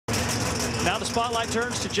Now the spotlight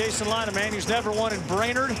turns to Jason Line, a man who's never won in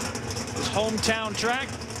Brainerd, his hometown track.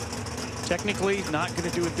 Technically not going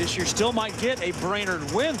to do it this year. Still might get a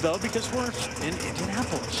Brainerd win, though, because we're in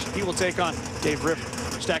Indianapolis. He will take on Dave River.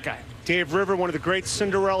 Stat Guy. Dave River, one of the great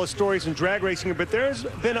Cinderella stories in drag racing, but there's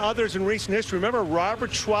been others in recent history. Remember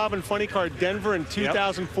Robert Schwab in Funny Car Denver in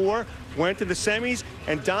 2004, went to the semis,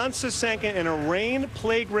 and Don Sasenka in a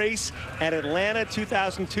rain-plagued race at Atlanta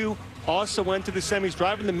 2002 also went to the semis,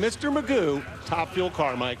 driving the Mr. Magoo Top Fuel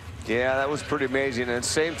car, Mike. Yeah, that was pretty amazing. And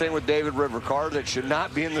same thing with David River. Car that should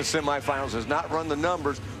not be in the semifinals, has not run the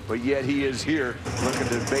numbers, but yet he is here looking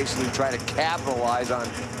to basically try to capitalize on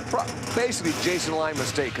basically Jason Line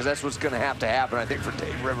mistake, because that's what's going to happen, I think, for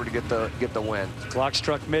Dave River to get the win. Clock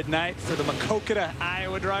struck midnight for the Maquoketa,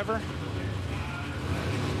 Iowa driver.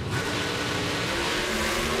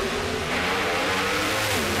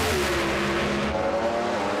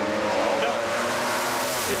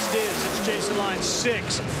 It's Jason Line,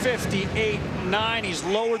 6:58.9. He's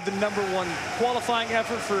lowered the #1 qualifying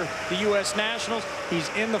effort for the U.S. Nationals. He's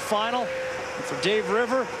in the final. And for Dave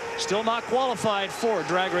River, still not qualified for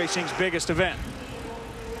drag racing's biggest event.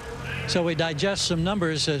 So we digest some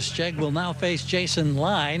numbers as Jeg will now face Jason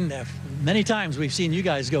Line. Many times we've seen you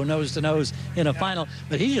guys go nose to nose in a final,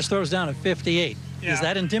 but he just throws down a 58. Yeah. Is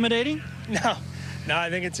that intimidating? No, I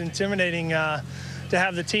think it's intimidating to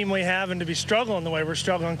have the team we have and to be struggling the way we're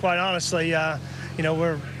struggling, quite honestly. You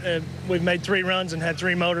know, we've made 3 runs and had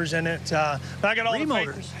 3 motors in it. But I got all the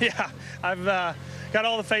motors. faith. Yeah, I've got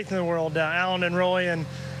all the faith in the world. Alan and Roy and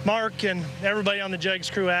Mark and everybody on the Jegs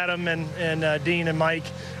crew, Adam and Dean and Mike,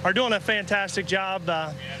 are doing a fantastic job.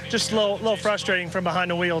 Just a little frustrating from behind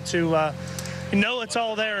the wheel to know it's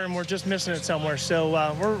all there and we're just missing it somewhere. So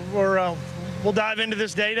we'll dive into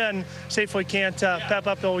this data and see if we can't pep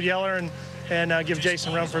up the old Yeller and give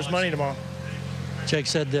Jason a run for his money tomorrow. Jeg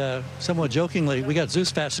said somewhat jokingly, we got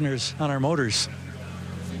Zeus fasteners on our motors.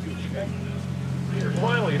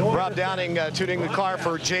 Rob Downing tuning the car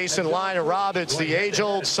for Jason Line. And Rob, it's the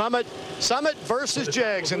age-old Summit versus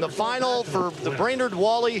Jegs in the final for the Brainerd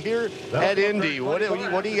Wally here at Indy. What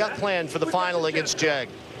do you got planned for the final against Jeg?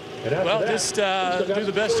 Well, just do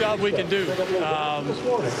the best job we can do.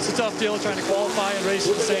 It's a tough deal trying to qualify and race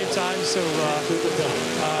at the same time. So,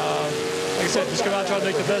 like I said, just come out and try to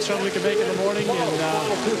make the best run we can make in the morning and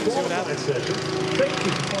see what happens.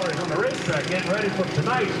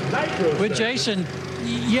 With Jason,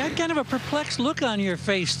 you had kind of a perplexed look on your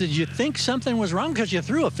face. Did you think something was wrong because you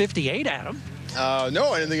threw a 58 at him?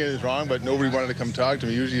 No, I didn't think it was wrong, but nobody wanted to come talk to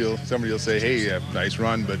me. Usually somebody will say, hey, nice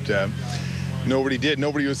run, but nobody did.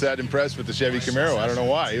 Nobody was that impressed with the Chevy Camaro. I don't know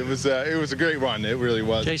why. It was a great run. It really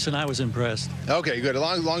was. Jason, I was impressed. Okay, good.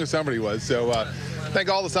 As long as somebody was. So thank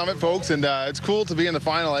all the Summit folks, and it's cool to be in the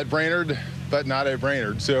final at Brainerd, but not at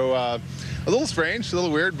Brainerd. So a little strange, a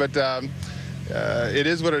little weird, but it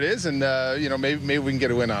is what it is, and you know, maybe we can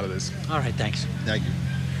get a win out of this. All right, thanks. Thank you.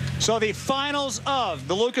 So the finals of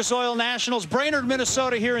the Lucas Oil Nationals, Brainerd,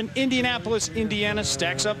 Minnesota, here in Indianapolis, Indiana,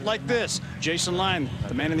 stacks up like this. Jason Line,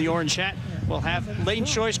 the man in the orange hat, will have lane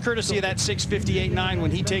choice courtesy of that 6:58.9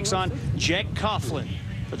 when he takes on Jeg Coughlin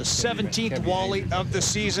for the 17th Wally of the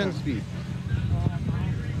season.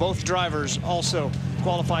 Both drivers also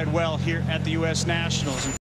qualified well here at the U.S. Nationals.